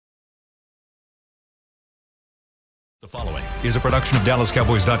The following is a production of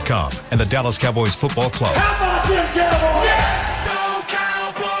DallasCowboys.com and the Dallas Cowboys Football Club. How about them Cowboys? Yeah! Go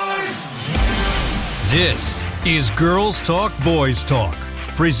Cowboys! This is Girls Talk, Boys Talk,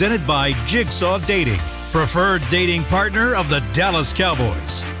 presented by Jigsaw Dating, preferred dating partner of the Dallas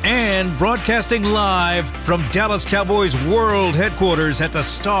Cowboys, and broadcasting live from Dallas Cowboys World Headquarters at the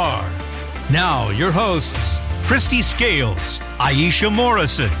Star. Now, your hosts, Christy Scales, Aisha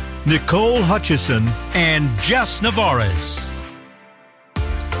Morrison, Nicole Hutchison, and Jess Navarez.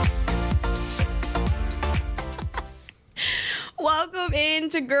 Welcome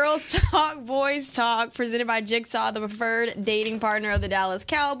into Girls Talk, Boys Talk, presented by Jigsaw, the preferred dating partner of the Dallas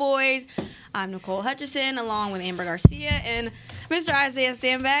Cowboys. I'm Nicole Hutchison, along with Amber Garcia and Mr. Isaiah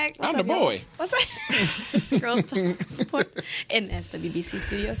Stanback. I'm the boy. What's that? Girls Talk in the SWBC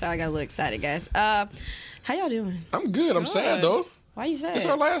studio. Sorry, I got a little excited, guys. How y'all doing? I'm good. I'm sad, though. Why you sad? It's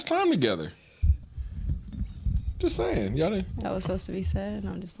our last time together. Just saying. Y'all didn't... That was supposed to be said.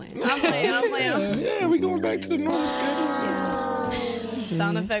 No, I'm just playing. I'm playing. Yeah, we going back to the normal schedule. So.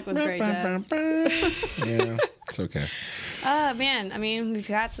 Sound effect was great, Jess. Yeah, it's okay. Man, I mean, we've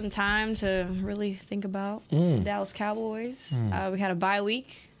got some time to really think about the Dallas Cowboys. We had a bye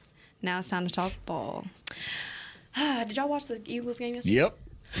week. Now it's time to talk ball. Did y'all watch the Eagles game yesterday? Yep.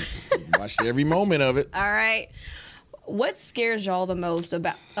 Watched every moment of it. All right. What scares y'all the most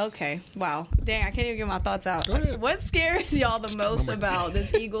about... Okay, wow. Dang, I can't even get my thoughts out. Go ahead. What scares y'all the most about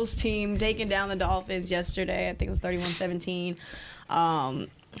this Eagles team taking down the Dolphins yesterday? I think it was 31-17.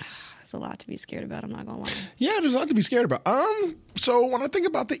 It's a lot to be scared about, I'm not going to lie. Yeah, there's a lot to be scared about. So when I think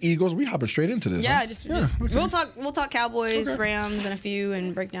about the Eagles, we hopping straight into this. Yeah, huh? just okay. we'll talk Cowboys, Okay. Rams, and a few,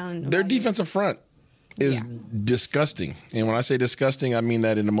 and break down Their defensive front is disgusting. And when I say disgusting, I mean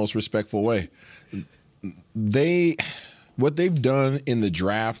that in the most respectful way. What they've done in the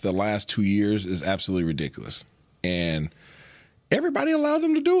draft the last 2 years is absolutely ridiculous. And everybody allowed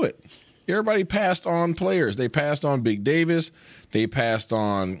them to do it. Everybody passed on players. They passed on Big Davis. They passed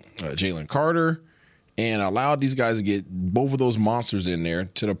on Jalen Carter and allowed these guys to get both of those monsters in there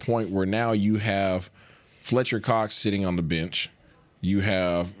to the point where now you have Fletcher Cox sitting on the bench. You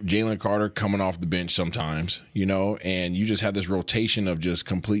have Jalen Carter coming off the bench sometimes, and you just have this rotation of just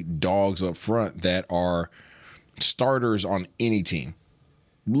complete dogs up front that are starters on any team.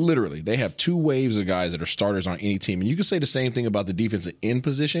 Literally, they have two waves of guys that are starters on any team. And you can say the same thing about the defensive end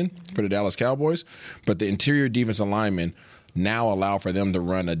position for the Dallas Cowboys, but the interior defensive linemen now allow for them to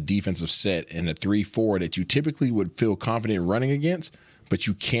run a defensive set in a 3-4 that you typically would feel confident running against, but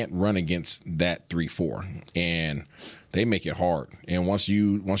you can't run against that 3-4. And they make it hard. And once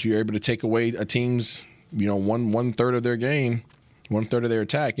you're able to take away a team's, one third of their game, one third of their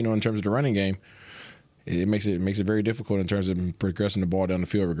attack, in terms of the running game, it makes it very difficult in terms of progressing the ball down the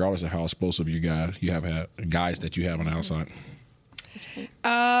field, regardless of how explosive you have guys that you have on the outside.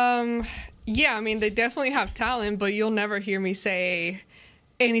 Yeah, I mean, they definitely have talent, but you'll never hear me say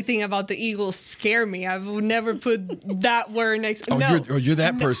anything about the Eagles scare me. I would never put that word next. Oh, no, you're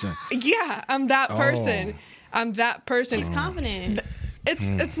that person. Yeah, I'm that person. I'm that person. He's confident.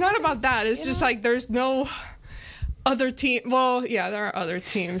 It's not about that. It's just like there's no other team. Well, yeah, there are other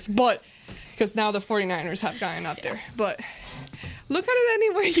teams, but because now the 49ers have gotten up there. But look at it any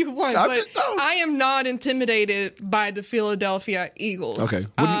way you want. I am not intimidated by the Philadelphia Eagles. Okay.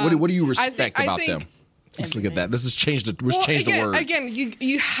 What do you respect about them? Let's look at that. Let's change the word. Again,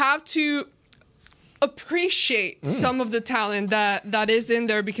 you have to appreciate some of the talent that is in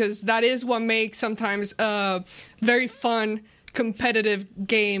there, because that is what makes sometimes a very fun, competitive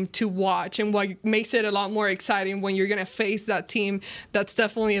game to watch, and what makes it a lot more exciting when you're going to face that team that's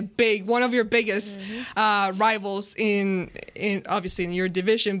definitely one of your biggest rivals in obviously in your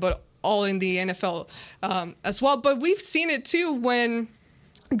division, but all in the NFL as well. But we've seen it too when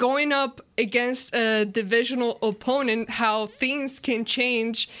going up against a divisional opponent, how things can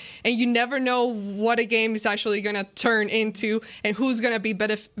change, and you never know what a game is actually going to turn into and who's going to be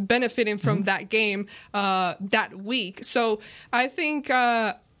benefiting from that game that week. So I think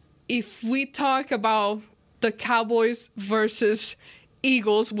if we talk about the Cowboys versus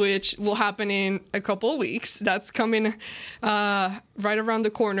Eagles, which will happen in a couple of weeks, that's coming right around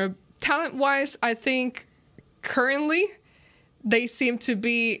the corner. Talent-wise, I think currently they seem to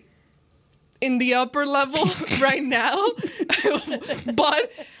be in the upper level right now.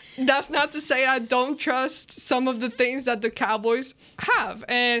 But that's not to say I don't trust some of the things that the Cowboys have.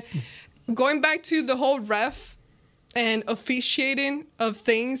 And going back to the whole ref and officiating of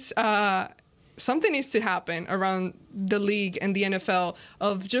things, something needs to happen around the league and the NFL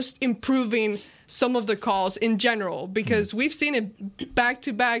of just improving some of the calls in general, because we've seen it back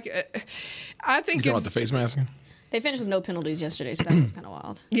to back. I think you talking about the face masking? They finished with no penalties yesterday, so that was kind of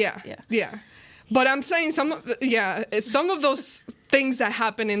wild. Yeah. But I'm saying some of those things that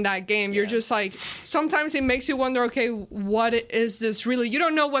happen in that game, you're just like, sometimes it makes you wonder, okay, what is this really? You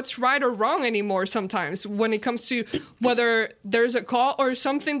don't know what's right or wrong anymore sometimes when it comes to whether there's a call or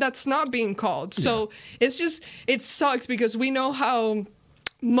something that's not being called. So it sucks because we know how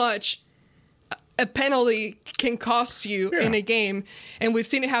much a penalty can cost you in a game, and we've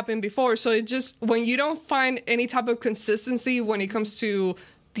seen it happen before. So it just, when you don't find any type of consistency when it comes to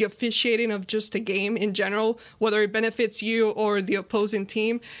the officiating of just a game in general, whether it benefits you or the opposing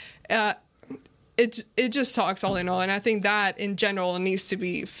team, it just sucks all in all. And I think that in general needs to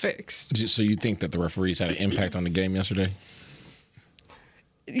be fixed. So you think that the referees had an impact on the game yesterday?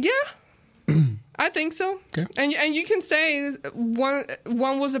 Yeah, I think so. Okay. And you can say one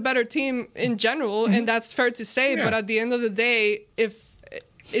was a better team in general, and that's fair to say. Yeah. But at the end of the day, if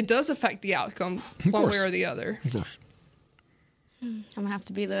it does affect the outcome one way or the other. Of course. I'm gonna have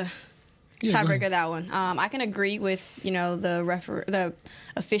to be the tiebreaker of that one. I can agree with the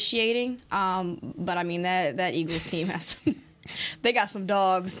officiating, but I mean that Eagles team has they got some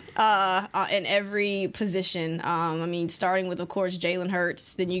dogs in every position. I mean, starting with, of course, Jalen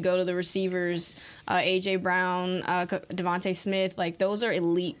Hurts. Then you go to the receivers, A.J. Brown, Devontae Smith. Like, those are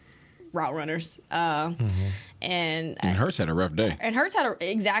elite route runners. And Hurts had a rough day. And Hurts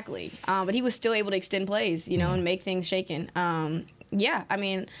exactly. But he was still able to extend plays, and make things shaken. Yeah, I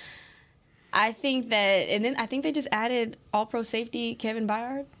mean, I think that, and then I think they just added All-Pro safety Kevin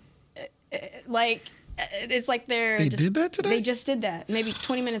Byard. It's like they did that today? They just did that maybe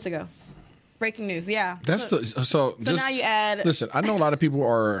 20 minutes ago. Breaking news. Yeah. So now you add. Listen, I know a lot of people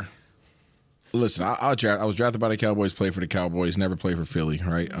are. Listen, I was drafted by the Cowboys, played for the Cowboys, never played for Philly,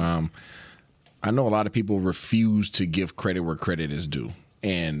 right? I know a lot of people refuse to give credit where credit is due,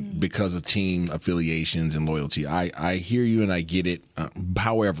 and because of team affiliations and loyalty. I hear you and I get it.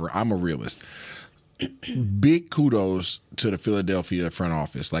 However, I'm a realist. Big kudos to the Philadelphia front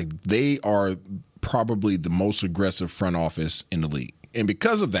office. Like, they are probably the most aggressive front office in the league, and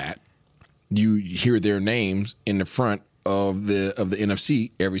because of that, you hear their names in the front of the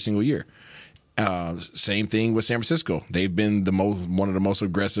NFC every single year. Same thing with San Francisco. They've been one of the most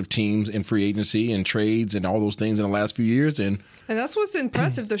aggressive teams in free agency and trades and all those things in the last few years. And that's what's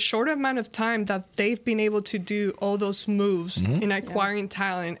impressive, the short amount of time that they've been able to do all those moves in acquiring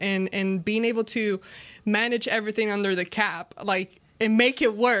talent and being able to manage everything under the cap, and make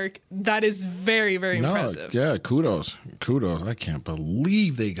it work. That is very, very impressive. Yeah, kudos. I can't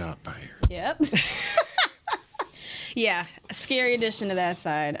believe they got Byard. Yep. Yeah, a scary addition to that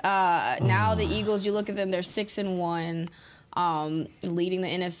side. Now the Eagles, you look at them, they're 6-1, leading the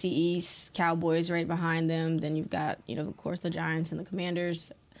NFC East. Cowboys right behind them. Then you've got, of course, the Giants and the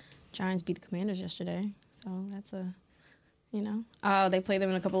Commanders. Giants beat the Commanders yesterday, so that's they play them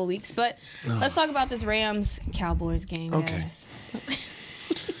in a couple of weeks. But let's talk about this Rams-Cowboys game, guys. Okay.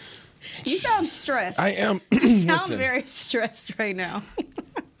 You sound stressed. I am. You sound very stressed right now.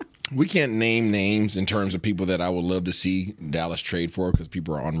 We can't name names in terms of people that I would love to see Dallas trade for, because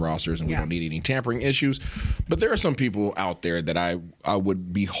people are on rosters and we don't need any tampering issues. But there are some people out there that I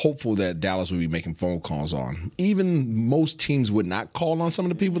would be hopeful that Dallas would be making phone calls on. Even most teams would not call on some of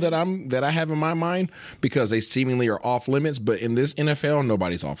the people that I have in my mind, because they seemingly are off limits. But in this NFL,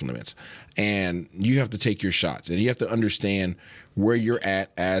 nobody's off limits. And you have to take your shots, and you have to understand where you're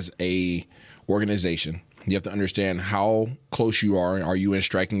at as a organization. You have to understand how close you are. Are you in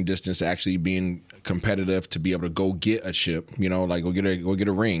striking distance to actually being competitive to be able to go get a chip, go get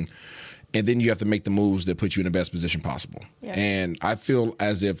a ring. And then you have to make the moves that put you in the best position possible. Yeah. And I feel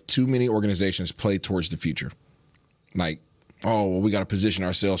as if too many organizations play towards the future. We got to position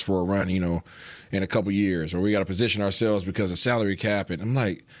ourselves for a run, in a couple years, or we got to position ourselves because of salary cap. And I'm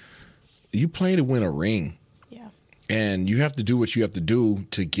like, you play to win a ring. And you have to do what you have to do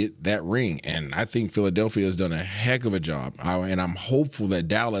to get that ring. And I think Philadelphia has done a heck of a job. And I'm hopeful that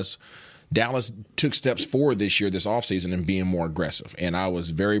Dallas took steps forward this year, this offseason, and being more aggressive. And I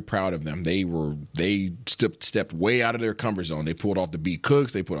was very proud of them. They stepped way out of their comfort zone. They pulled off the B.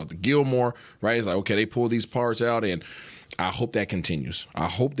 Cooks. They pulled off the Gilmore, right? It's like, okay, they pulled these parts out, and I hope that continues. I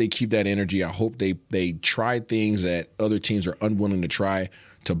hope they keep that energy. I hope they try things that other teams are unwilling to try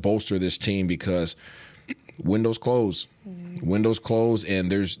to bolster this team, because windows close,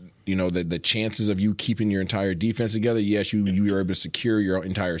 and there's, the chances of you keeping your entire defense together. Yes, you are able to secure your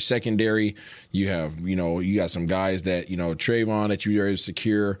entire secondary. You have, you got some guys that, Trayvon that you are able to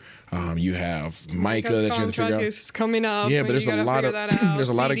secure. You have Micah that you have to figure out. Is coming up. Yeah, but there's a lot of there's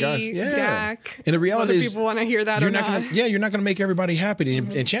a lot of guys. Yeah, Dak. And the reality is, people want to hear that or not. You're not going to make everybody happy,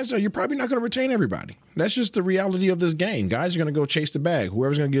 and chances are you're probably not going to retain everybody. That's just the reality of this game. Guys are going to go chase the bag.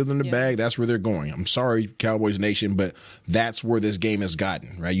 Whoever's going to give them the bag, that's where they're going. I'm sorry, Cowboys Nation, but that's where this game has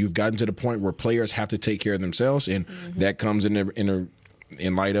gotten. Right, you've gotten to the point where players have to take care of themselves, and that comes in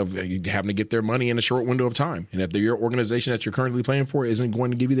light of having to get their money in a short window of time. And if your organization that you're currently playing for isn't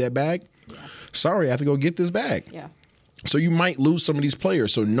going to give you that bag, sorry, I have to go get this bag. Yeah. So you might lose some of these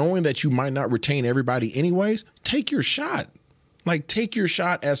players. So knowing that you might not retain everybody anyways, take your shot. Like, take your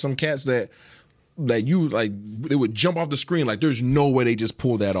shot at some cats that you, like, they would jump off the screen. Like, there's no way they just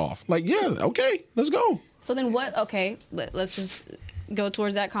pull that off. Like, yeah, okay, let's go. So then let's just go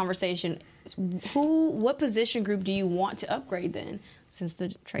towards that conversation. What position group do you want to upgrade then? Since the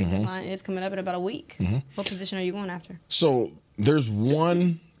trade deadline is coming up in about a week. What position are you going after? So there's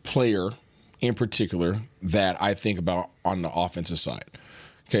one player in particular that I think about on the offensive side.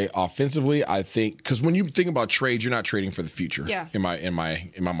 Okay, offensively, I think, because when you think about trades, you're not trading for the future. Yeah. In my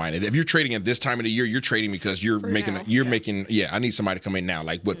mind, if you're trading at this time of the year, you're trading because you're making. I need somebody to come in now,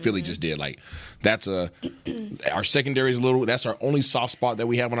 like what Philly just did. Like, that's our secondary is a little. That's our only soft spot that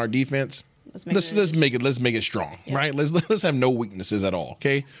we have on our defense. Let's make it strong, right? Let's have no weaknesses at all.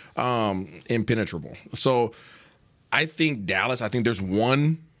 Okay, impenetrable. So I think Dallas. I think there's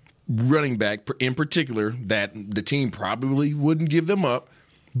one running back in particular that the team probably wouldn't give them up,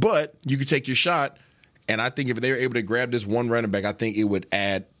 but you could take your shot. And I think if they were able to grab this one running back, I think it would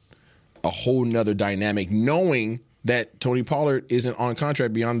add a whole nother dynamic, knowing that Tony Pollard isn't on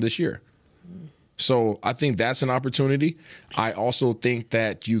contract beyond this year. So I think that's an opportunity. I also think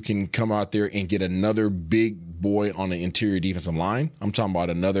that you can come out there and get another big boy on the interior defensive line. I'm talking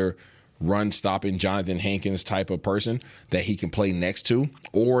about another run-stopping Jonathan Hankins type of person that he can play next to.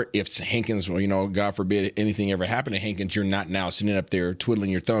 Or if Hankins, God forbid anything ever happened to Hankins, you're not now sitting up there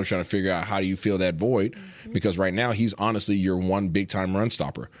twiddling your thumbs trying to figure out how do you fill that void. Because right now he's honestly your one big-time run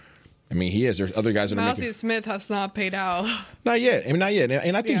stopper. I mean, he is. There's other guys that are making. Smith has not paid out. Not yet. Not yet.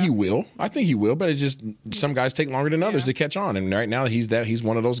 And I think he will. But it's just some guys take longer than others to catch on. And right now he's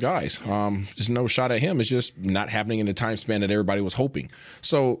one of those guys. Just no shot at him. It's just not happening in the time span that everybody was hoping.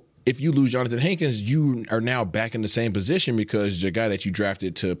 So if you lose Jonathan Hankins, you are now back in the same position because the guy that you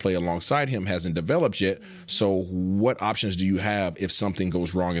drafted to play alongside him hasn't developed yet. So what options do you have if something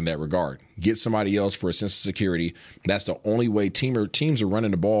goes wrong in that regard? Get somebody else for a sense of security. That's the only way teams are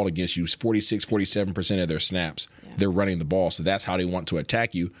running the ball against you. 46, 47% of their snaps, they're running the ball. So that's how they want to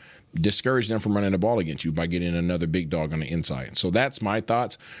attack you. Discourage them from running the ball against you by getting another big dog on the inside. So that's my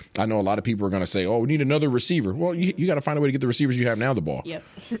thoughts. I know a lot of people are going to say, we need another receiver. Well, you got to find a way to get the receivers you have now the ball. Yep.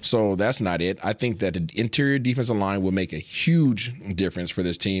 So that's not it. I think that the interior defensive line will make a huge difference for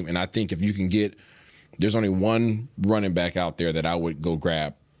this team. And I think if you can there's only one running back out there that I would go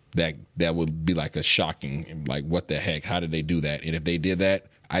grab that would be like a shocking, like, what the heck? How did they do that? And if they did that,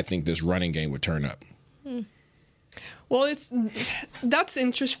 I think this running game would turn up. Well, that's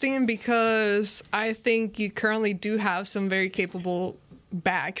interesting because I think you currently do have some very capable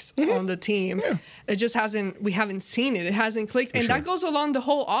backs on the team. Yeah. It just we haven't seen it. It hasn't clicked. And that goes along the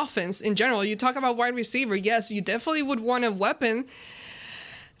whole offense in general. You talk about wide receiver. Yes, you definitely would want a weapon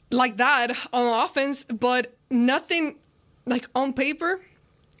like that on offense, but nothing like on paper.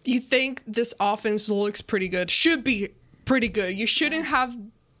 You think this offense looks pretty good, should be pretty good. You shouldn't have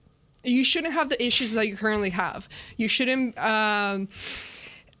the issues that you currently have. You shouldn't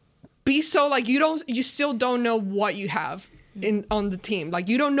be so like you still don't know what you have on the team. Like,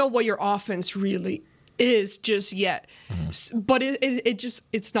 you don't know what your offense really is just yet. But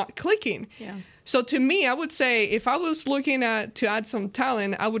it's not clicking. Yeah. So to me, I would say if I was looking to add some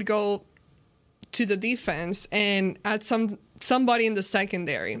talent, I would go to the defense and add somebody in the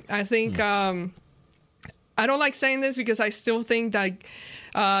secondary. I think I don't like saying this because I still think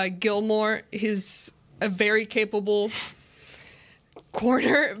that Gilmore is a very capable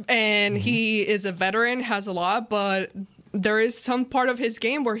corner and he is a veteran, has a lot, but there is some part of his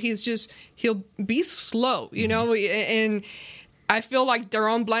game where he'll be slow, and I feel like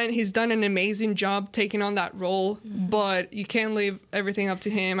Deron Bland, he's done an amazing job taking on that role, but you can't leave everything up to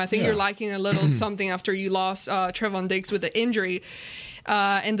him. I think you're lacking a little something after you lost Trevon Diggs with the injury.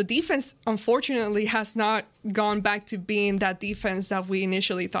 And the defense, unfortunately, has not gone back to being that defense that we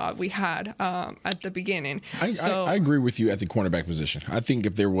initially thought we had at the beginning. I agree with you at the cornerback position. I think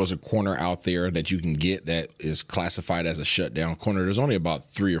if there was a corner out there that you can get that is classified as a shutdown corner, there's only about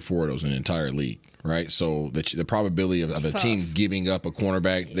 3 or 4 of those in the entire league. Right, so the probability of a team giving up a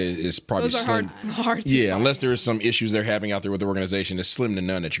cornerback is probably those slim. Hard to find. Unless there's some issues they're having out there with the organization, it's slim to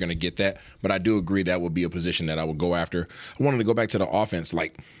none that you're going to get that. But I do agree that would be a position that I would go after. I wanted to go back to the offense.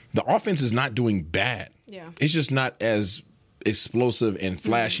 Like, the offense is not doing bad. Yeah, it's just not as explosive and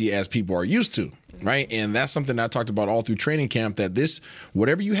flashy as people are used to. Right. And that's something I talked about all through training camp, that this,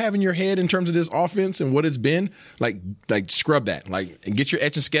 whatever you have in your head in terms of this offense and what it's been, like scrub that, like, and get your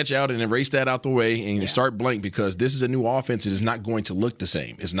etch and sketch out and erase that out the way and start blank, because this is a new offense. It is not going to look the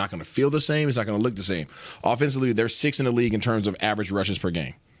same. It's not going to feel the same. It's not going to look the same. Offensively, they're 6th in the league in terms of average rushes per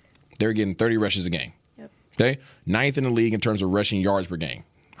game. They're getting 30 rushes a game. Yep. Okay. 9th in the league in terms of rushing yards per game,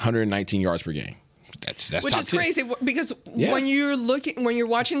 119 yards per game. That's which top is 10. crazy, because when you're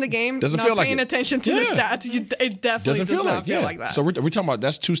watching the game, doesn't not feel like paying it. attention to the stats, it definitely does not feel like that. So we're talking about,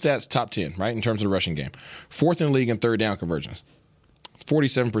 that's 2 stats, top 10, right, in terms of the rushing game. 4th in the league in third down conversions.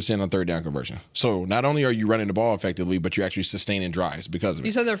 47% on third down conversion. So not only are you running the ball effectively, but you're actually sustaining drives because of it.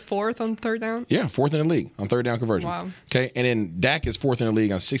 You said they're 4th on third down? Yeah, 4th in the league on third down conversion. Wow. Okay, and then Dak is 4th in the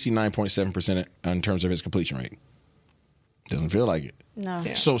league on 69.7% in terms of his completion rate. Doesn't feel like it. No.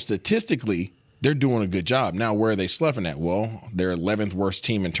 Yeah. So statistically, they're doing a good job. Now, where are they sloughing at? Well, they're 11th worst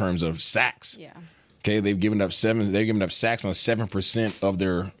team in terms of sacks. Yeah. Okay, they've given up sacks on 7%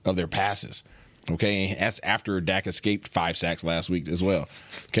 of their passes. Okay, that's after Dak escaped 5 sacks last week as well.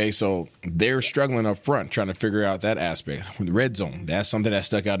 Okay, so they're struggling up front, trying to figure out that aspect. With the red zone, that's something that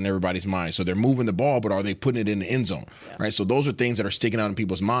stuck out in everybody's mind. So they're moving the ball, but are they putting it in the end zone? Yeah. Right. So those are things that are sticking out in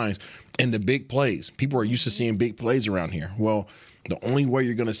people's minds. And the big plays, people are used to seeing big plays around here. Well, the only way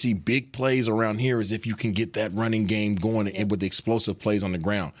you're going to see big plays around here is if you can get that running game going with the explosive plays on the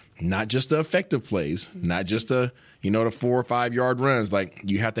ground, not just the effective plays, not just the 4 or 5 yard runs. Like,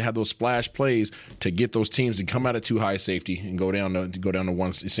 you have to have those splash plays to get those teams to come out of 2 high safety and go down to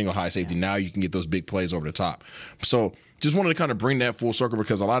one single high safety. Now you can get those big plays over the top. So just wanted to kind of bring that full circle,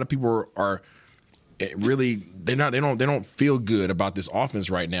 because a lot of people are really, they don't feel good about this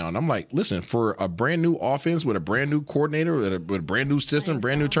offense right now. And I'm like, listen, for a brand new offense with a brand new coordinator, with a brand new system,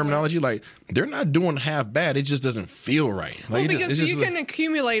 brand new terminology, like, they're not doing half bad. It just doesn't feel right. Like, well, because you can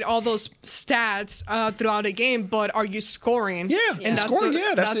accumulate all those stats throughout a game, but are you scoring? Yeah, and that's scoring.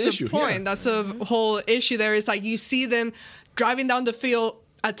 the, That's the issue. Point. Yeah. That's the whole issue. There is, like, you see them driving down the field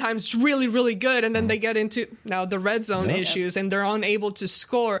at times really, really good, and then they get into now the red zone issues, and they're unable to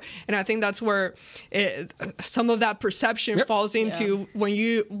score. And I think that's where some of that perception falls into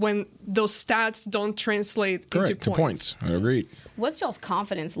when those stats don't translate into points. I agreed. What's y'all's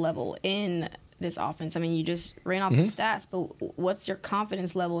confidence level in this offense? I mean, you just ran off the stats, but what's your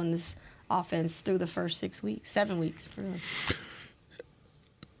confidence level in this offense through the first 7 weeks? Really?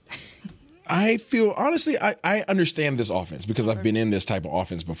 I feel, honestly, I understand this offense because I've been in this type of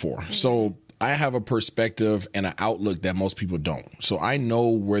offense before. So I have a perspective and an outlook that most people don't. So I know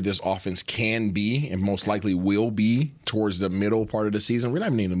where this offense can be and most likely will be towards the middle part of the season. We're not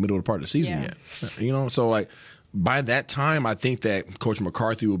even in the middle of the part of the season yet. So, like, by that time, I think that Coach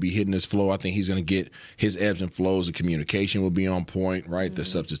McCarthy will be hitting his flow. I think he's going to get his ebbs and flows. The communication will be on point, right? The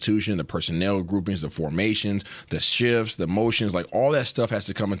substitution, the personnel groupings, the formations, the shifts, the motions, like, all that stuff has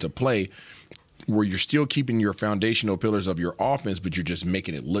to come into play, where you're still keeping your foundational pillars of your offense, but you're just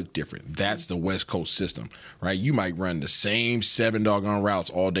making it look different. That's the West Coast system, right? You might run the same 7 doggone routes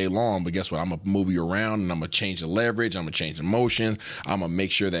all day long, but guess what? I'm going to move you around, and I'm going to change the leverage. I'm going to change the motions. I'm going to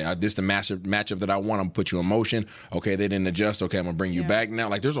make sure that this is the matchup that I want. I'm going to put you in motion. Okay, they didn't adjust. Okay, I'm going to bring you back now.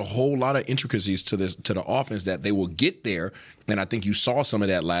 Like, there's a whole lot of intricacies to the offense that they will get there, and I think you saw some of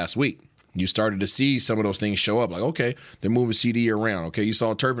that last week. You started to see some of those things show up. Like, okay, they're moving CD around. Okay, you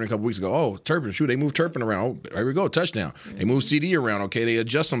saw Turpin a couple weeks ago. Oh, Turpin, shoot, they moved Turpin around. Oh, here we go, touchdown. They moved CD around. Okay, they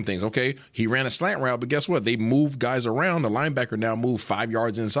adjust some things. Okay, he ran a slant route, but guess what? They moved guys around. The linebacker now moved 5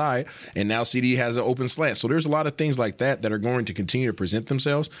 yards inside, and now CD has an open slant. So there's a lot of things like that are going to continue to present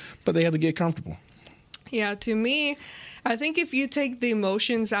themselves, but they have to get comfortable. Yeah, to me, I think if you take the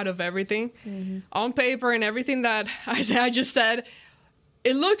emotions out of everything on paper and everything that I just said,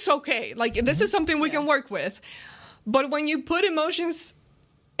 it looks okay. Like, this is something we can work with. But when you put emotions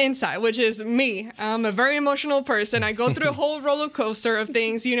inside, which is me, I'm a very emotional person. I go through a whole roller coaster of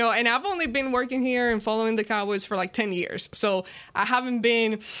things, and I've only been working here and following the Cowboys for like 10 years. So I haven't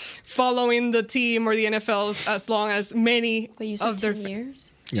been following the team or the NFL as long as many But you said of their 10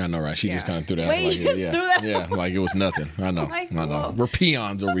 years? Yeah, I know, right? She just kind of threw that. Wait, like, you just yeah, threw that yeah, like it was nothing. I know, Like, I know. whoa. We're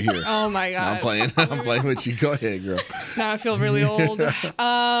peons over here. Oh my god. I'm playing. I'm playing with you. Go ahead, girl. Now I feel really old.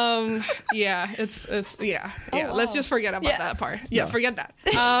 Yeah, it's yeah. wow. Let's just forget about Yeah. that part. Yeah, forget that.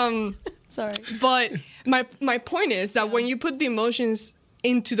 Sorry. But my point is that when you put the emotions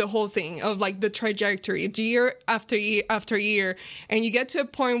into the whole thing of like the trajectory year after year after year, and you get to a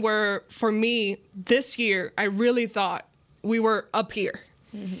point where, for me, this year I really thought we were up here.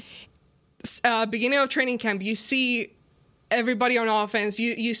 Beginning of training camp, you see everybody on offense,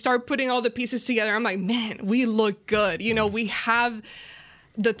 you start putting all the pieces together. I'm like, man, we look good. You know, we have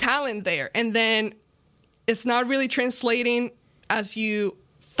the talent there. And then it's not really translating as you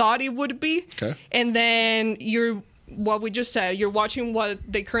thought it would be. Okay. And then what we just said, you're watching what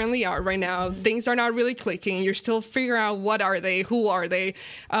they currently are right now. Things are not really clicking. You're still figuring out what are they, who are they.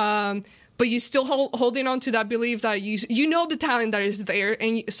 But you still holding on to that belief that you know the talent that is there,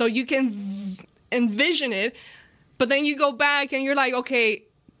 and so you can envision it. But then you go back and you're like, okay,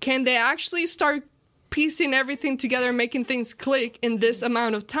 can they actually start piecing everything together, making things click in this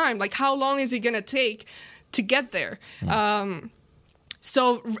amount of time? Like, how long is it going to take to get there?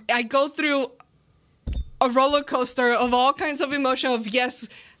 So I go through a roller coaster of all kinds of emotion of, yes,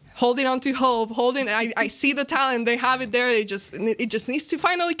 holding on to hope, I see the talent, they have it there, it just needs to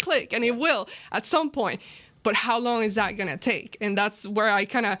finally click, and it will at some point. But how long is that gonna take? And that's where I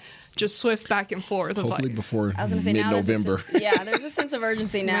kind of just swift back and forth. Of Hopefully like, before I was going to say now mid-November. there's a sense of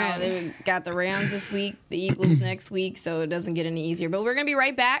urgency now. Man. They got the Rams this week, the Eagles next week, so it doesn't get any easier. But we're going to be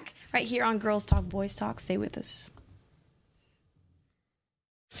right back right here on Girls Talk, Boys Talk. Stay with us.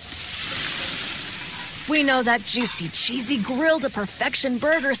 We know that juicy, cheesy, grilled to perfection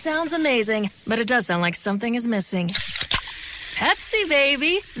burger sounds amazing, but it does sound like something is missing. Pepsi,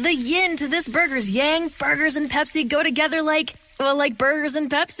 baby! The yin to this burger's yang. Burgers and Pepsi go together like burgers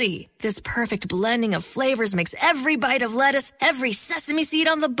and Pepsi. This perfect blending of flavors makes every bite of lettuce, every sesame seed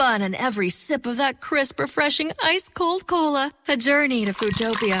on the bun, and every sip of that crisp, refreshing, ice-cold cola a journey to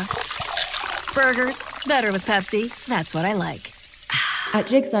Foodtopia. Burgers, better with Pepsi. That's what I like. At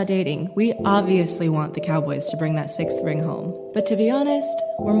Jigsaw Dating, we obviously want the Cowboys to bring that 6th ring home. But to be honest,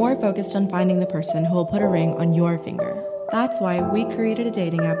 we're more focused on finding the person who will put a ring on your finger. That's why we created a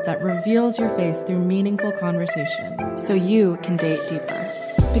dating app that reveals your face through meaningful conversation, so you can date deeper.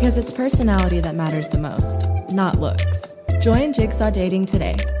 Because it's personality that matters the most, not looks. Join Jigsaw Dating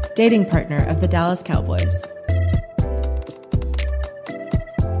today, dating partner of the Dallas Cowboys.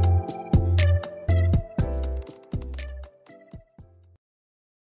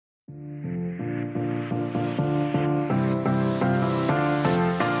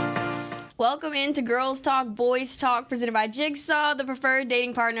 Welcome into Girls Talk, Boys Talk, presented by Jigsaw, the preferred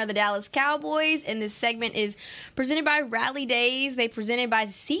dating partner of the Dallas Cowboys. And this segment is presented by Rally Days. They presented by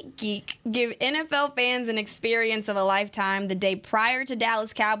SeatGeek. Give NFL fans an experience of a lifetime the day prior to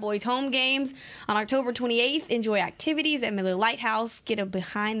Dallas Cowboys home games. On October 28th, enjoy activities at Miller Lighthouse, get a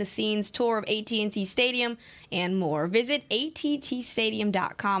behind-the-scenes tour of AT&T Stadium, and more. Visit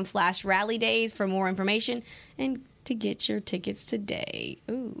attstadium.com/rallydays for more information and to get your tickets today.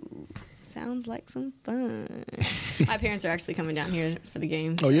 Ooh. Sounds like some fun. My parents are actually coming down here for the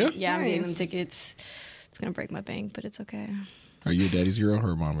game. Oh, yeah? Yeah, I'm getting them Nice. tickets. It's going to break my bank, but it's okay. Are you a daddy's girl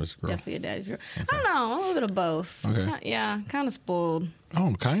or a mama's girl? Definitely a daddy's girl. I don't know. A little bit of both. Okay. Yeah, kind of spoiled.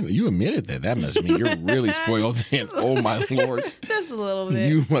 Oh, kind of. You admitted that. That must mean you're really spoiled then. Oh, my Lord. Just a little bit.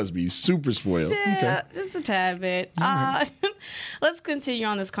 You must be super spoiled. Yeah, just a tad bit. Let's continue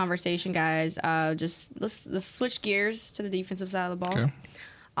on this conversation, guys. Let's switch gears to the defensive side of the ball. Okay.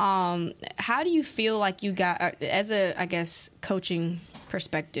 How do you feel like you got, as a, I guess, coaching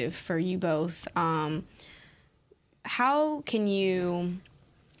perspective for you both, how can you,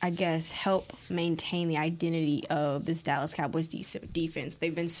 I guess, help maintain the identity of this Dallas Cowboys defense?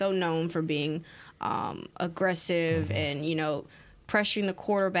 They've been so known for being aggressive and, pressuring the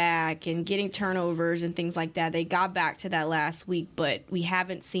quarterback and getting turnovers and things like that. They got back to that last week, but we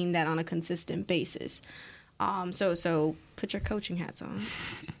haven't seen that on a consistent basis. So put your coaching hats on,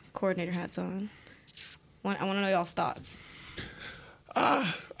 coordinator hats on. I want to know y'all's thoughts.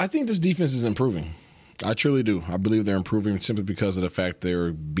 I think this defense is improving. I truly do. I believe they're improving simply because of the fact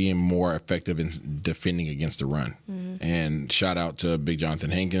they're being more effective in defending against the run. Mm-hmm. And shout out to Big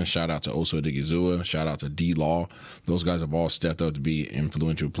Jonathan Hankins, shout out to Osa Odigizua, shout out to D-Law. Those guys have all stepped up to be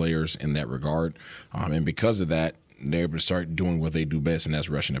influential players in that regard. And because of that, they're able to start doing what they do best, and that's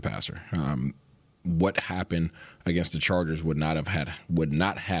rushing the passer. What happened against the Chargers would not have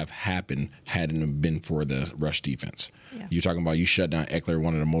happened had it been for the rush defense. Yeah. You're talking about you shut down Eckler,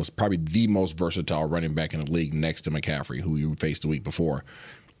 probably the most versatile running back in the league next to McCaffrey, who you faced the week before.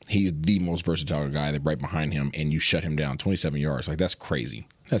 he's the most versatile guy that right behind him, and you shut him down 27 yards. Like, that's crazy.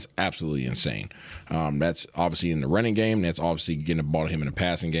 That's absolutely insane. That's obviously in the running game. That's obviously getting the ball to him in the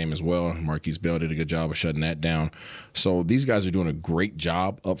passing game as well. Marquise Bell did a good job of shutting that down. So these guys are doing a great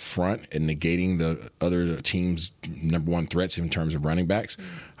job up front and negating the other team's number one threats in terms of running backs.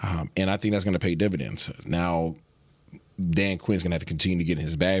 And I think that's going to pay dividends. Now, Dan Quinn's going to have to continue to get in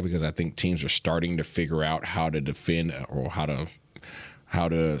his bag because I think teams are starting to figure out how to defend or how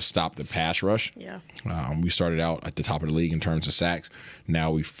to stop the pass rush. Yeah. We started out at the top of the league in terms of sacks.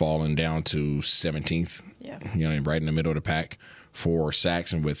 Now we've fallen down to 17th, right in the middle of the pack for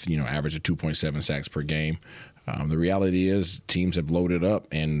sacks, and with, average of 2.7 sacks per game. The reality is teams have loaded up,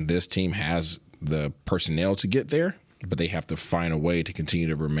 and this team has the personnel to get there, but they have to find a way to continue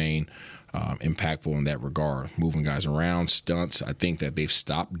to remain impactful in that regard. Moving guys around, stunts. I think that they've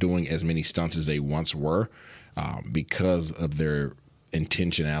stopped doing as many stunts as they once were because of their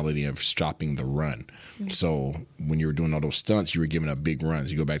intentionality of stopping the run. So when you were doing all those stunts, you were giving up big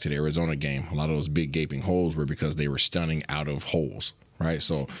runs. You go back to the Arizona game, a lot of those big gaping holes were because they were stunning out of holes, right?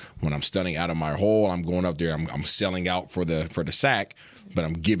 So when I'm stunning out of my hole, I'm going up there, I'm selling out for the sack, but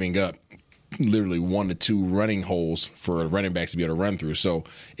I'm giving up literally 1 to 2 running holes for running backs to be able to run through. So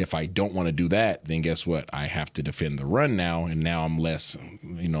if I don't want to do that, then guess what? I have to defend the run now, and now I'm less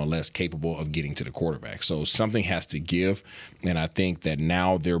capable of getting to the quarterback. So something has to give, and I think that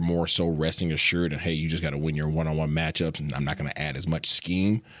now they're more so resting assured and, hey, you just got to win your one-on-one matchups, and I'm not going to add as much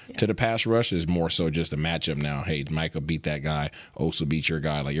scheme to the pass rush. It's more so just a matchup now. Hey, Micah beat that guy. Osa beat your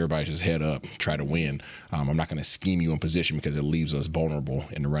guy. Like, everybody just head up, try to win. I'm not going to scheme you in position because it leaves us vulnerable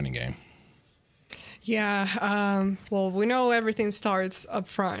in the running game. Yeah, well, we know everything starts up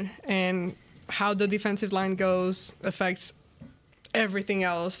front, and how the defensive line goes affects everything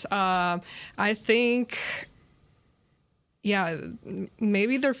else. I think,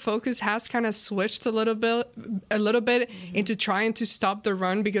 maybe their focus has kind of switched a little bit into trying to stop the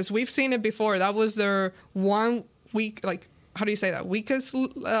run, because we've seen it before. That was their 1 week, like, how do you say that? Weakest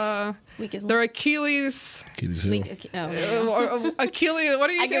their Achilles. Achilles heel. Achilles. What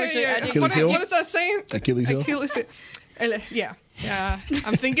do you say? What is that saying? Achilles heel. Achilles heel. Yeah.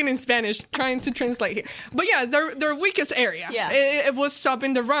 I'm thinking in Spanish, trying to translate here. But yeah, their weakest area. Yeah. It was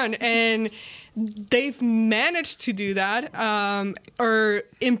stopping the run, and they've managed to do that, or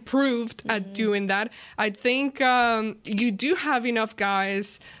improved at doing that. I think you do have enough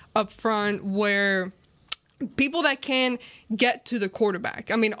guys up front where people that can get to the quarterback.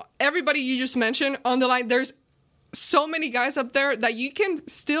 I mean, everybody you just mentioned on the line, there's so many guys up there that you can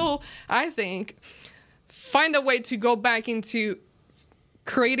still, I think, find a way to go back into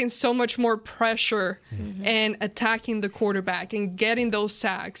creating so much more pressure and attacking the quarterback and getting those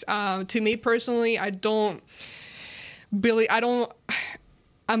sacks. To me personally, I'm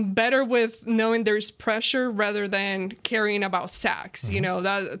better with knowing there's pressure rather than caring about sacks.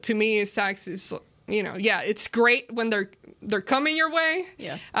 That to me, sacks is, it's great when they're coming your way.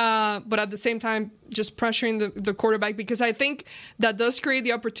 Yeah. But at the same time, just pressuring the quarterback, because I think that does create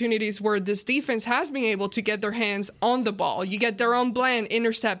the opportunities where this defense has been able to get their hands on the ball. You get their own Bland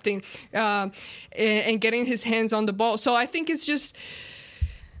intercepting and getting his hands on the ball. So I think it's just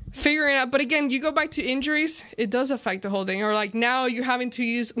figuring out. But again, you go back to injuries, it does affect the whole thing. Or like now you're having to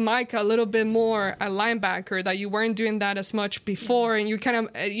use Micah a little bit more at linebacker, that you weren't doing that as much before. And you kind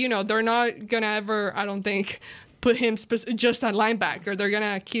of, they're not going to ever, I don't think, put him just at linebacker. They're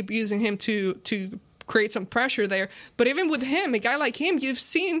going to keep using him to create some pressure there. But even with him, a guy like him, you've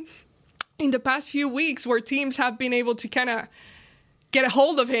seen in the past few weeks where teams have been able to kind of get a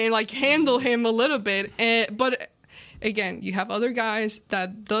hold of him, like handle him a little bit. But again, you have other guys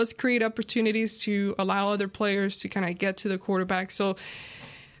that does create opportunities to allow other players to kind of get to the quarterback. So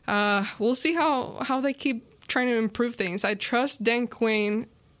we'll see how they keep trying to improve things. I trust Dan Quinn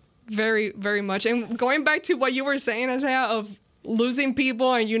very, very much. And going back to what you were saying, Isaiah, of losing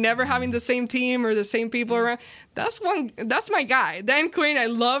people and you never having the same team or the same people around, that's my guy. Dan Quinn, I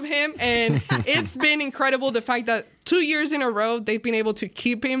love him. And it's been incredible, the fact that 2 years in a row they've been able to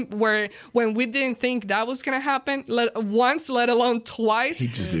keep him, where when we didn't think that was going to happen, let alone twice. He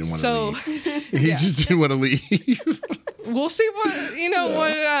just didn't want to leave. He just didn't want to leave. We'll see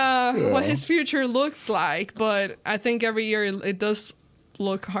what his future looks like. But I think every year it does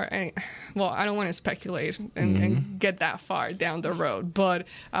look hard. Well, I don't want to speculate and get that far down the road. But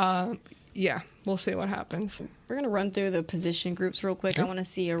we'll see what happens. We're going to run through the position groups real quick. I want to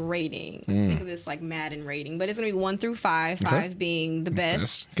see a rating. Think of this like Madden rating. But it's going to be 1 through 5. 5 being the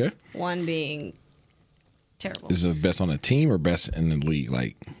best. Okay. 1 being terrible. Is it best on the team or best in the league?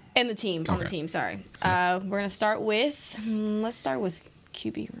 Like, in the team. On the team, sorry. We're going to start with, let's start with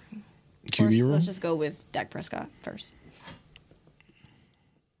QB room. QB room? Let's just go with Dak Prescott first.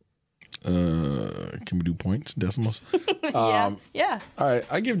 Can we do points, decimals? Yeah. All right,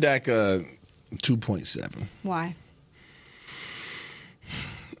 I give Dak a 2.7. Why?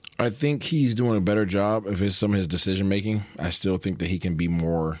 I think he's doing a better job of some of his decision making. I still think that he can be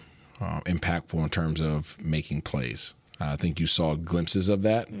more impactful in terms of making plays. I think you saw glimpses of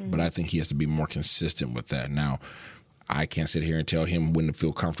that, but I think he has to be more consistent with that. Now, I can't sit here and tell him when to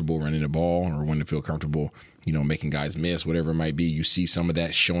feel comfortable running the ball or when to feel comfortable, making guys miss, whatever it might be. You see some of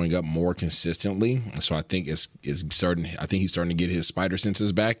that showing up more consistently. So I think it's starting. I think he's starting to get his spider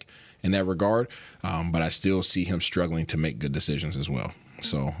senses back in that regard. But I still see him struggling to make good decisions as well.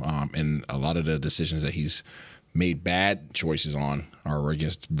 So, and a lot of the decisions that he's made bad choices on are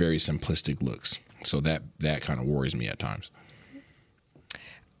against very simplistic looks. So that kind of worries me at times.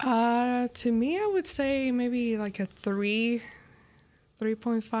 To me, I would say maybe like a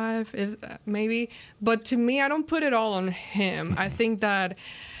 3.5, if maybe. But to me, I don't put it all on him. I think that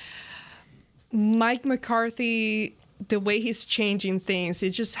Mike McCarthy, the way he's changing things,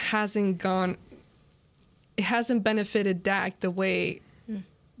 it just hasn't benefited Dak the way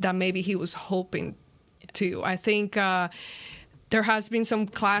that maybe he was hoping to. I think there has been some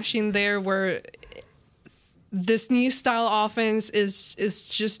clashing there where this new style offense is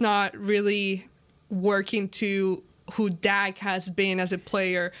just not really working to who Dak has been as a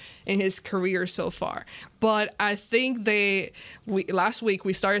player in his career so far. But I think last week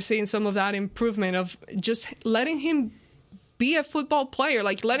we started seeing some of that improvement of just letting him be a football player,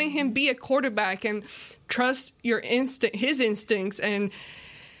 like letting him be a quarterback and trust his instincts and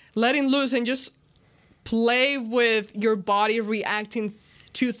letting loose and just play with your body reacting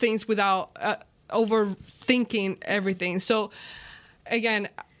to things without overthinking everything. So again,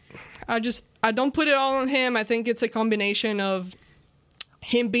 I don't put it all on him. I think it's a combination of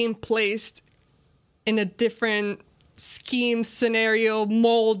him being placed in a different scheme, scenario,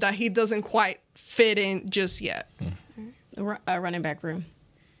 mold that he doesn't quite fit in just yet. Running back room.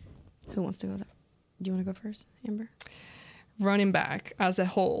 Who wants to go there? Do you want to go first, Amber? Running back as a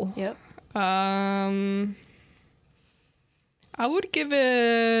whole. Yep. I would give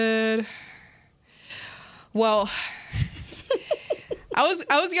it... Well, I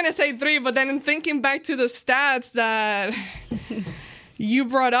was gonna say 3, but then thinking back to the stats that you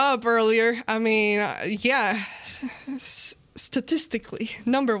brought up earlier, I mean, statistically,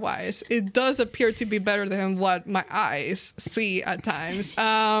 number-wise, it does appear to be better than what my eyes see at times.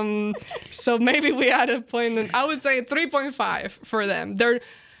 So maybe we had a point. I would say 3.5 for them.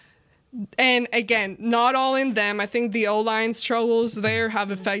 And again, not all in them. I think the O-line struggles there have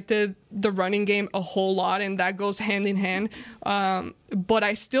affected the running game a whole lot, and that goes hand in hand. But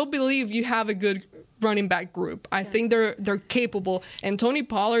I still believe you have a good running back group. I think they're capable. And Tony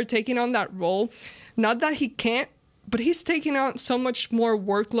Pollard taking on that role, not that he can't, but he's taking on so much more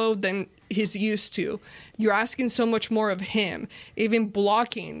workload than he's used to. You're asking so much more of him. Even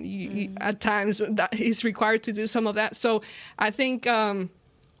blocking, at times that he's required to do some of that. So I think...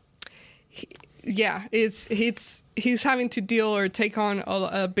 he's having to deal or take on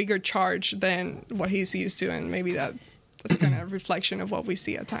a bigger charge than what he's used to, and maybe that's kind of a reflection of what we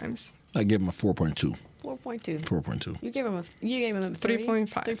see at times. I give him a 4.2. 4.2. 4.2. You gave him a 3.5.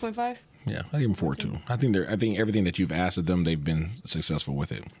 3.5. Yeah, I give him 4.2. I think everything that you've asked of them, they've been successful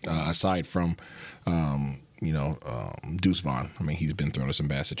with it. Aside from, Deuce Vaughn. I mean, he's been thrown to some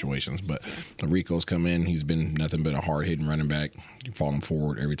bad situations, but Rico's come in. He's been nothing but a hard-hitting running back, falling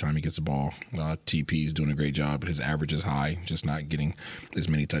forward every time he gets the ball. TP's doing a great job. His average is high, just not getting as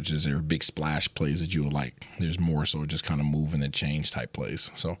many touches or big splash plays that you would like. There's more so just kind of moving and change type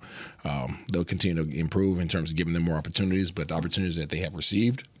plays. So they'll continue to improve in terms of giving them more opportunities, but the opportunities that they have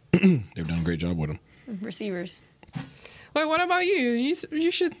received, they've done a great job with them. Receivers. Wait, what about you?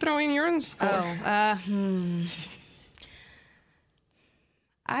 You should throw in your own score.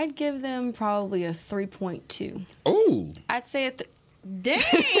 I'd give them probably a 3.2. Oh. I'd say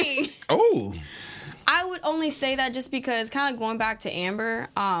dang. Oh. I would only say that just because, kind of going back to Amber,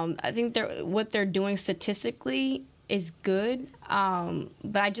 I think what they're doing statistically is good,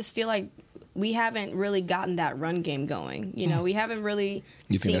 but I just feel like we haven't really gotten that run game going. We haven't really.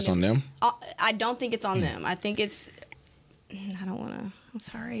 You think that's on them? I don't think it's on them. I think it's. I don't want to. I'm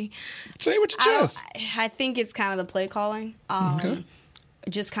sorry. Say it with your chest. I think it's kind of the play calling. Okay.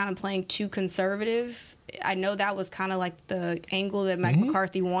 Just kind of playing too conservative. I know that was kind of like the angle that Mike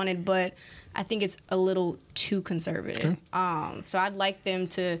McCarthy wanted, but I think it's a little too conservative. Okay. So I'd like them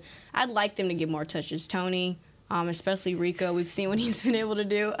to get more touches. Tony, especially Rico. We've seen what he's been able to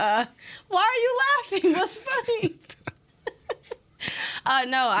do. Why are you laughing? What's funny?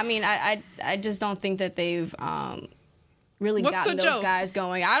 No, I mean, I just don't think that they've really What's gotten the those joke? guys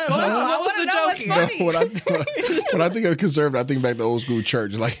going. I don't know. What was the joke What's here? funny. When I think of conservative, I think back to old school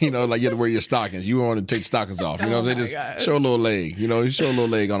church. Like, you know, like you have to wear your stockings. You want to take stockings off. You know, they just show a little leg. You know, you show a little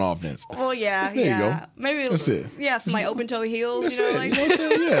leg on offense. Well, yeah, There you yeah. go. Maybe That's it. Yeah, some like open toe heels. That's you know, it. like You know what I'm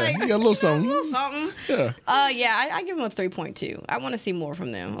saying? Yeah, you got a little something. a little something. Yeah. Yeah, I give them a 3.2. I want to see more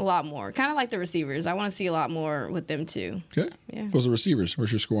from them, a lot more. Kind of like the receivers. I want to see a lot more with them too. Okay. Yeah. What's the receivers?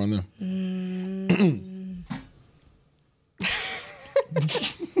 What's your score on them?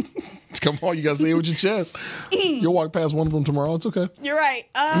 Come on, you gotta say it with your chest. You'll walk past one of them tomorrow. It's okay. You're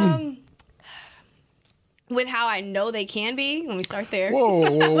right. With how I know they can be, let me start there. Whoa,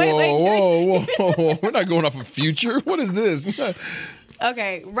 whoa, Wait. whoa. We're not going off of future. What is this?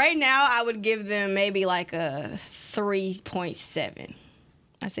 Okay, right now I would give them maybe like a 3.7.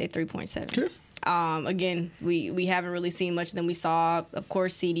 I'd say 3.7. Okay. Again, we haven't really seen much of them. We saw, of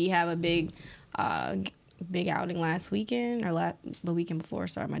course, CD have a big outing last weekend or the weekend before.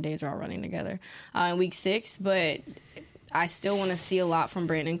 Sorry, my days are all running together. In week 6, but I still want to see a lot from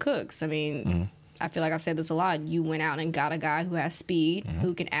Brandon Cooks. I mean, I feel like I've said this a lot. You went out and got a guy who has speed,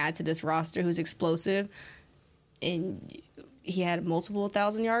 who can add to this roster, who's explosive, and he had multiple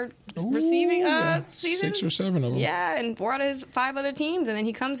 1,000-yard receiving seasons. 6 or 7 of them. Yeah, and 4 out of his 5 other teams, and then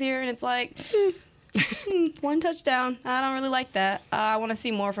he comes here and it's like 1 touchdown. I don't really like that. I want to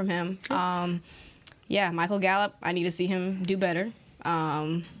see more from him. Yeah, Michael Gallup, I need to see him do better.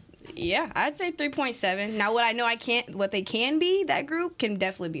 Yeah, I'd say 3.7. Now, what they can be, that group can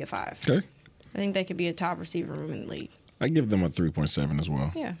definitely be a 5. Okay. I think they could be a top receiver room in the league. I give them a 3.7 as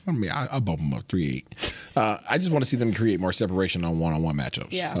well. Yeah. I mean, I bump them up 3.8. I just want to see them create more separation on one-on-one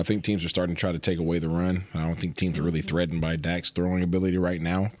matchups. Yeah. I think teams are starting to try to take away the run. I don't think teams are really threatened by Dak's throwing ability right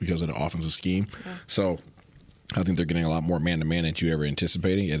now because of the offensive scheme. Yeah. So I think they're getting a lot more man-to-man than you ever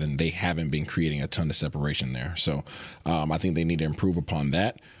anticipating, and then they haven't been creating a ton of separation there. So I think they need to improve upon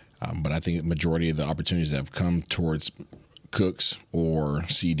that. But I think the majority of the opportunities that have come towards Cooks or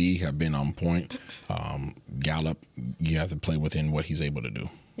CD have been on point. Gallup, you have to play within what he's able to do.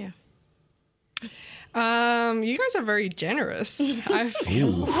 Yeah. You guys are very generous, I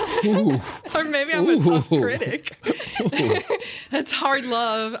feel. Or maybe I'm a tough critic. That's hard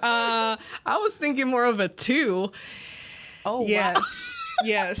love. I was thinking more of a 2. Oh, yes. wow.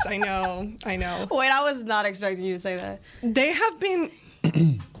 Yes, I know. Wait, I was not expecting you to say that. They have been...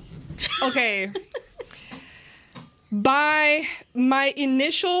 Okay. By my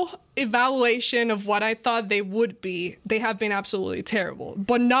initial evaluation of what I thought they would be, they have been absolutely terrible,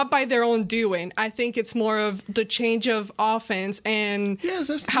 but not by their own doing. I think it's more of the change of offense and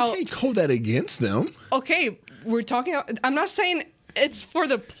how you can't hold that against them. Okay, we're talking. I'm not saying it's for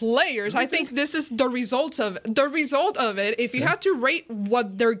the players. I think this is the result of it. The result of it. If you had to rate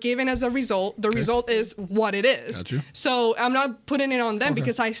what they're given as a result, the result is what it is. Gotcha. So I'm not putting it on them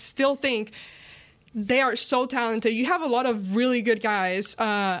because I still think they are so talented. You have a lot of really good guys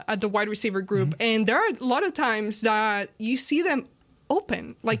at the wide receiver group, and there are a lot of times that you see them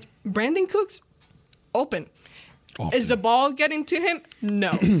open. Like Brandon Cooks, open. Often. Is the ball getting to him?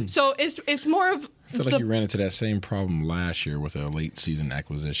 No. So it's more of. I feel like you ran into that same problem last year with a late season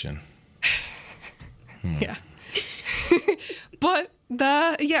acquisition. Yeah. But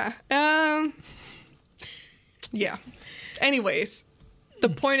yeah. Anyways. The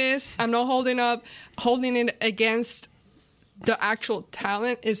point is, I'm not holding it against the actual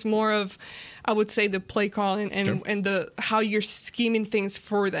talent. It's more of, I would say, the play calling and the how you're scheming things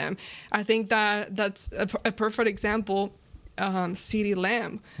for them. I think that's a perfect example. CeeDee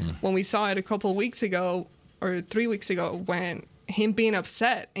Lamb, when we saw it a couple of weeks ago or 3 weeks ago, when him being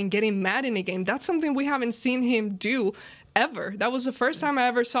upset and getting mad in a game, that's something we haven't seen him do ever. That was the first time I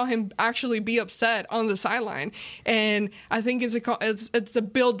ever saw him actually be upset on the sideline, and I think it's a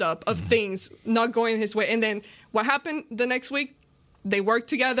buildup of things not going his way. And then what happened the next week? They worked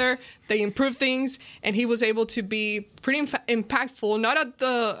together, they improved things, and he was able to be pretty impactful. Not at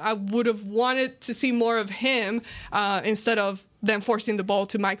I would have wanted to see more of him instead of them forcing the ball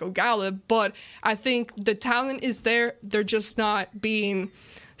to Michael Gallup, but I think the talent is there. They're just not being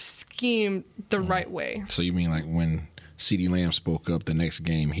schemed the right way. So you mean like when CeeDee Lamb spoke up the next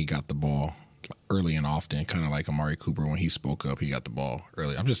game, he got the ball early and often, kind of like Amari Cooper. When he spoke up, he got the ball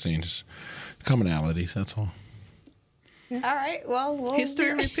early. I'm just saying, just commonalities, that's all. Yeah. All right, well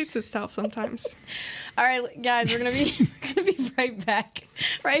history repeats itself sometimes. All right, guys, we're gonna be right back,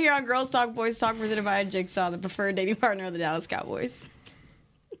 right here on Girls Talk Boys Talk, presented by Jigsaw, the preferred dating partner of the Dallas Cowboys.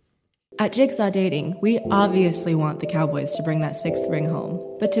 At Jigsaw Dating, we obviously want the Cowboys to bring that 6th ring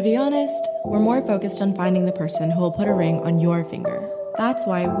home. But to be honest, we're more focused on finding the person who will put a ring on your finger. That's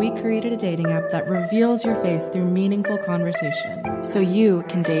why we created a dating app that reveals your face through meaningful conversation, so you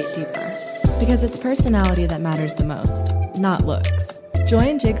can date deeper. Because it's personality that matters the most, not looks.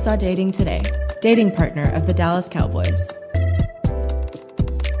 Join Jigsaw Dating today, dating partner of the Dallas Cowboys.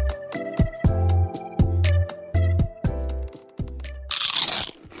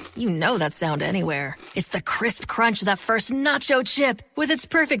 You know that sound anywhere. It's the crisp crunch of that first nacho chip. With its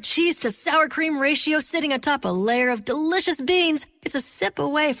perfect cheese to sour cream ratio sitting atop a layer of delicious beans, it's a sip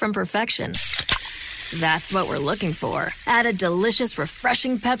away from perfection. That's what we're looking for. Add a delicious,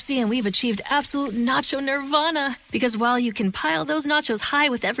 refreshing Pepsi and we've achieved absolute nacho nirvana. Because while you can pile those nachos high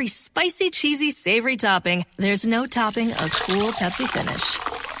with every spicy, cheesy, savory topping, there's no topping a cool Pepsi finish.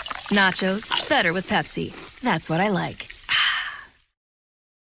 Nachos, better with Pepsi. That's what I like.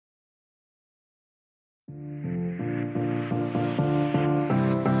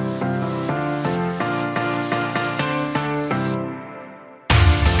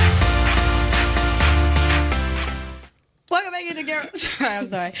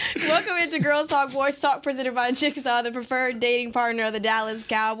 Welcome into Girls Talk Boys Talk, presented by Jigsaw, the preferred dating partner of the Dallas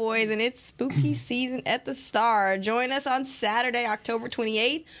Cowboys, and it's spooky season at the Star. Join us on Saturday, October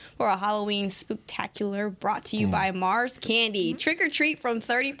 28th for a Halloween spooktacular brought to you by Mars Candy. Trick or treat from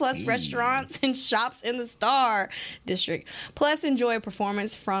 30-plus restaurants and shops in the Star District. Plus, enjoy a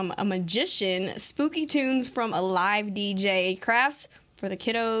performance from a magician, spooky tunes from a live DJ, crafts for the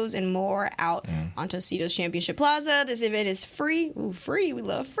kiddos, and more out on Tostitos Championship Plaza. This event is free. Ooh, free. We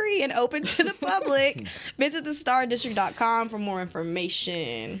love free. And open to the public. Visit thestardistrict.com for more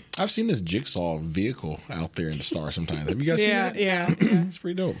information. I've seen this Jigsaw vehicle out there in the Star sometimes. Have you guys seen that? Yeah. It's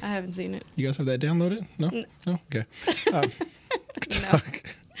pretty dope. I haven't seen it. You guys have that downloaded? No? No? Okay. No.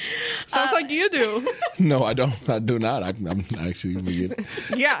 Sounds like you do. No, I don't. I do not. I'm actually going to get it.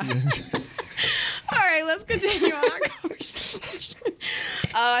 Yeah. All right, let's continue on our conversation.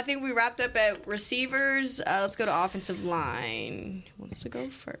 I think we wrapped up at receivers. Let's go to offensive line. Who wants to go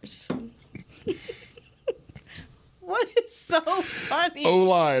first? What is so funny?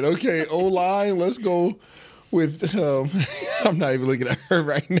 O-line. Okay, O-line. Let's go with... I'm not even looking at her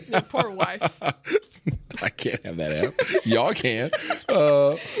right now. Your poor wife. I can't have that app. Y'all can.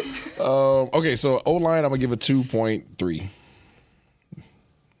 Okay, so O-line, I'm going to give a 2.3.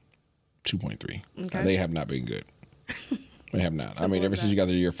 2.3. Okay. They have not been good. They have not. I mean, ever since you got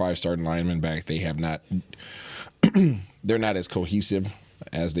your 5 starting linemen back, they have not. They're not as cohesive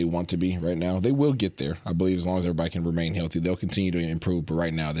as they want to be right now. They will get there, I believe, as long as everybody can remain healthy. They'll continue to improve, but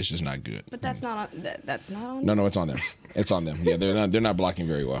right now, this is just not good. But that's not on. That's not on. No, it's on them. It's on them. Yeah, they're not blocking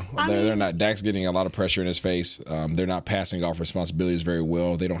very well. They're not. Dak's getting a lot of pressure in his face. They're not passing off responsibilities very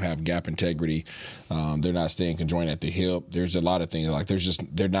well. They don't have gap integrity. They're not staying conjoined at the hip. There's a lot of things like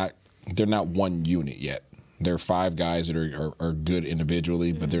they're not one unit yet. They're 5 guys that are good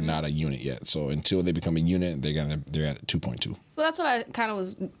individually, but they're not a unit yet. So until they become a unit, they're at 2.2. Well, that's what I kind of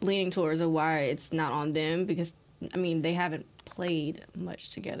was leaning towards, of why it's not on them, because I mean they haven't played much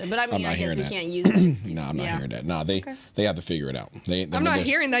together. But I mean, I guess we can't use it. No, I'm not hearing that. No, they have to figure it out. I'm not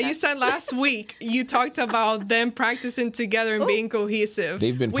hearing that. You said last week you talked about them practicing together and being cohesive.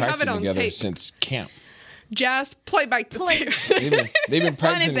 They've been practicing together since camp. Jazz, play back the tape. They've been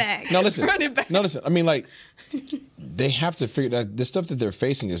practicing. Running back. No, listen. Running back. No, listen. I mean, like, they have to figure that the stuff that they're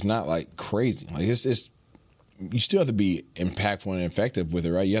facing is not like crazy. Like, it's you still have to be impactful and effective with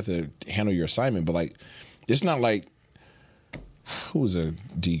it, right? You have to handle your assignment, but like, it's not like who was a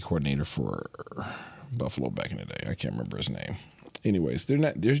D coordinator for Buffalo back in the day? I can't remember his name. Anyways, they're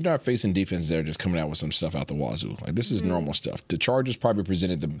not facing defenses that are just coming out with some stuff out the wazoo. Like, this is normal stuff. The Chargers probably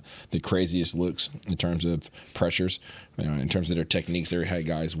presented the craziest looks in terms of pressures, in terms of their techniques. They had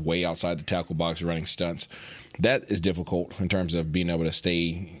guys way outside the tackle box running stunts. That is difficult in terms of being able to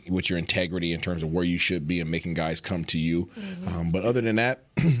stay with your integrity in terms of where you should be and making guys come to you. But other than that,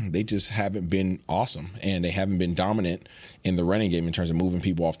 they just haven't been awesome, and they haven't been dominant in the running game in terms of moving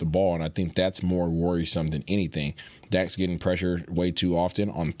people off the ball. And I think that's more worrisome than anything. Dak's getting pressure way too often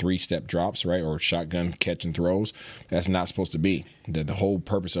on 3-step drops, right, or shotgun catch and throws. That's not supposed to be. The whole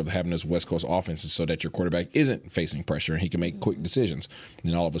purpose of having this West Coast offense is so that your quarterback isn't facing pressure and he can make quick decisions.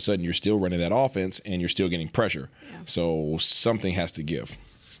 And all of a sudden, you're still running that offense and you're still getting pressure. Yeah. So something has to give.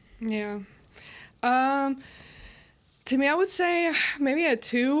 Yeah. To me, I would say maybe a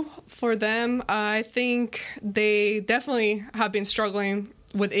 2 for them. I think they definitely have been struggling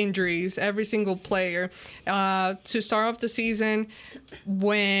with injuries, every single player. To start off the season,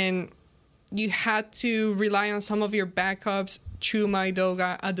 when you had to rely on some of your backups, Chuma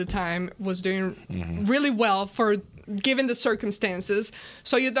Edoga at the time was doing really well for given the circumstances.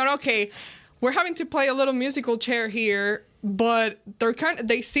 So you thought, okay, we're having to play a little musical chair here. but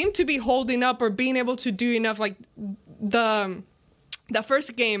they seem to be holding up or being able to do enough. Like the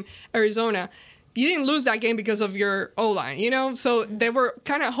first game, Arizona, you didn't lose that game because of your O-line, you know? So they were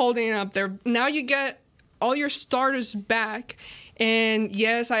kind of holding it up there. Now you get all your starters back. And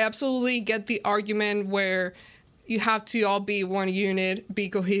yes, I absolutely get the argument where you have to all be one unit, be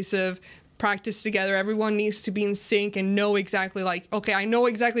cohesive, practice together. Everyone needs to be in sync and know exactly, like, okay, I know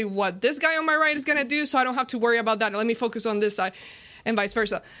exactly what this guy on my right is going to do, so I don't have to worry about that. Let me focus on this side, and vice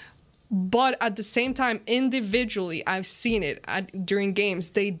versa. But at the same time, individually, I've seen it during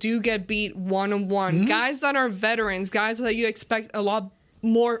games. They do get beat one-on-one. Mm-hmm. Guys that are veterans, guys that you expect a lot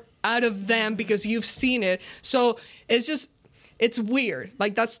more out of them because you've seen it. So it's weird.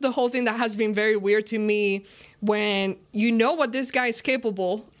 Like, that's the whole thing that has been very weird to me, when you know what this guy is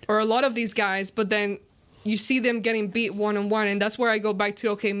capable, or a lot of these guys, but then you see them getting beat one-on-one. And that's where I go back to,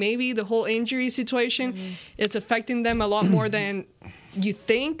 okay, maybe the whole injury situation, it's affecting them a lot more than you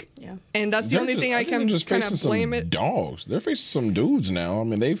think. Yeah. And that's the only thing I can kind of blame it. Dogs. They're facing some dudes now. I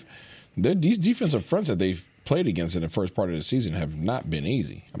mean, these defensive fronts that they've played against in the first part of the season have not been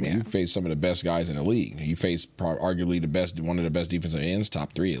easy. I mean, you face some of the best guys in the league. You face arguably one of the best defensive ends,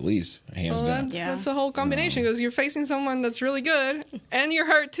 top 3 at least, hands down. That's a whole combination, because you're facing someone that's really good, and you're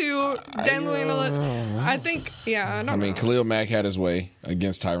hurt too. I think, I don't know. Khalil Mack had his way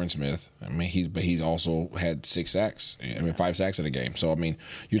against Tyron Smith. I mean, he's also had 6 sacks. 5 sacks in a game. So I mean,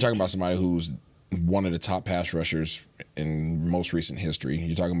 you're talking about somebody who's one of the top pass rushers in most recent history.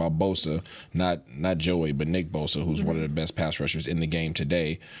 You're talking about Bosa, not Joey, but Nick Bosa, who's one of the best pass rushers in the game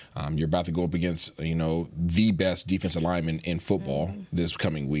today. You're about to go up against, the best defensive lineman in football this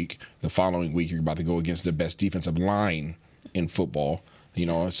coming week. The following week, you're about to go against the best defensive line in football.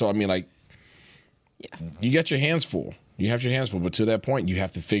 So I mean, you got your hands full. You have your hands full, but to that point, you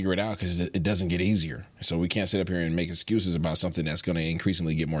have to figure it out, because it doesn't get easier. So we can't sit up here and make excuses about something that's going to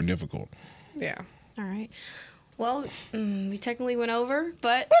increasingly get more difficult. Yeah. All right. Well, we technically went over,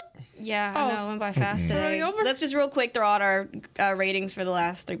 but I know, went by fast today. Over? Let's just real quick throw out our ratings for the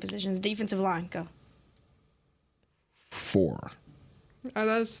last 3 positions. Defensive line, go. 4.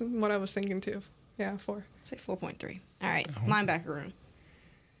 That's what I was thinking too. Yeah, 4. Say 4.3. All right. Linebacker room.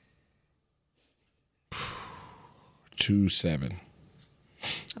 2.7.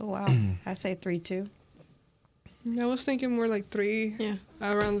 Oh wow. I say 3.2. I was thinking more like 3. Yeah.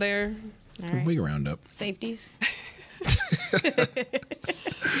 Around there. All right. We round up. Safeties.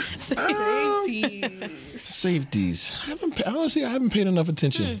 Safeties. I haven't paid enough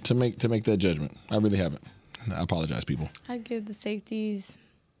attention to make that judgment. I really haven't. I apologize, people. I'd give the safeties.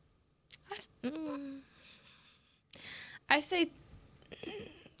 I say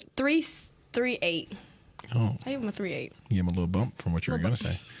 3.8. Oh. I give him a 3.8. Give him a little bump from what you were going to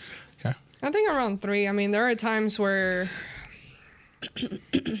say. Okay. I think around 3. I mean, there are times where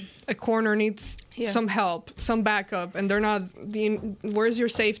a corner needs some help, some backup, and they're not. Where's your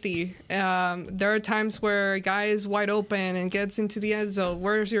safety? There are times where a guy is wide open and gets into the end zone.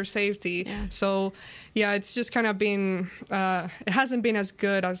 Where's your safety? Yeah. So, it's just kind of been. It hasn't been as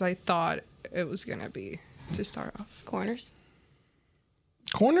good as I thought it was gonna be to start off. Corners,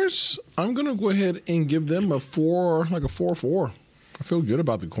 I'm gonna go ahead and give them a 4, like a 4.4. I feel good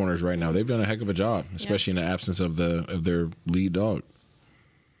about the corners right now. They've done a heck of a job, especially in the absence of their lead dog.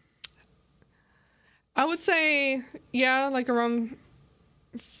 I would say, like around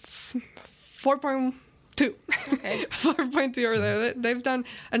 4.2. Okay. 4.2 or there. They've done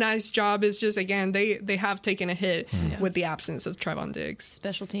a nice job. It's just, again, they have taken a hit with the absence of Trevon Diggs.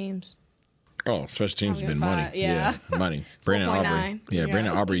 Special teams. Oh, special teams has been money. Yeah, money. Brandon Aubrey. Yeah,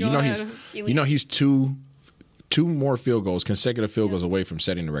 Brandon Aubrey. You know he's two more consecutive field goals away from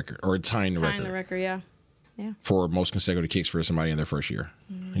setting the record or tying the record. Tying the record, yeah. For most consecutive kicks for somebody in their first year.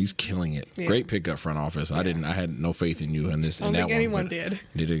 He's killing it. Yeah. Great pickup, front office. I had no faith in you in this. I don't think anyone did.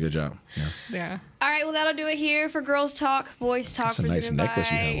 You did a good job. Yeah. All right, well, that'll do it here for Girls Talk, Boys Talk. That's a nice necklace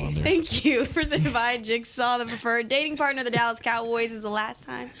you have on there. Thank you. Presented by Jigsaw, the preferred dating partner of the Dallas Cowboys. Is the last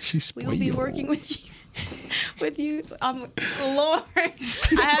time we will be working with you. Lord, I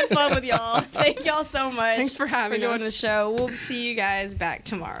had fun with y'all. Thank y'all so much. Thanks for having us. Doing the show. We'll see you guys back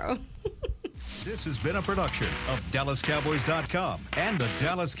tomorrow. This has been a production of DallasCowboys.com and the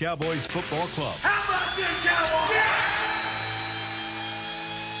Dallas Cowboys Football Club. How about this, Cowboys? Yeah!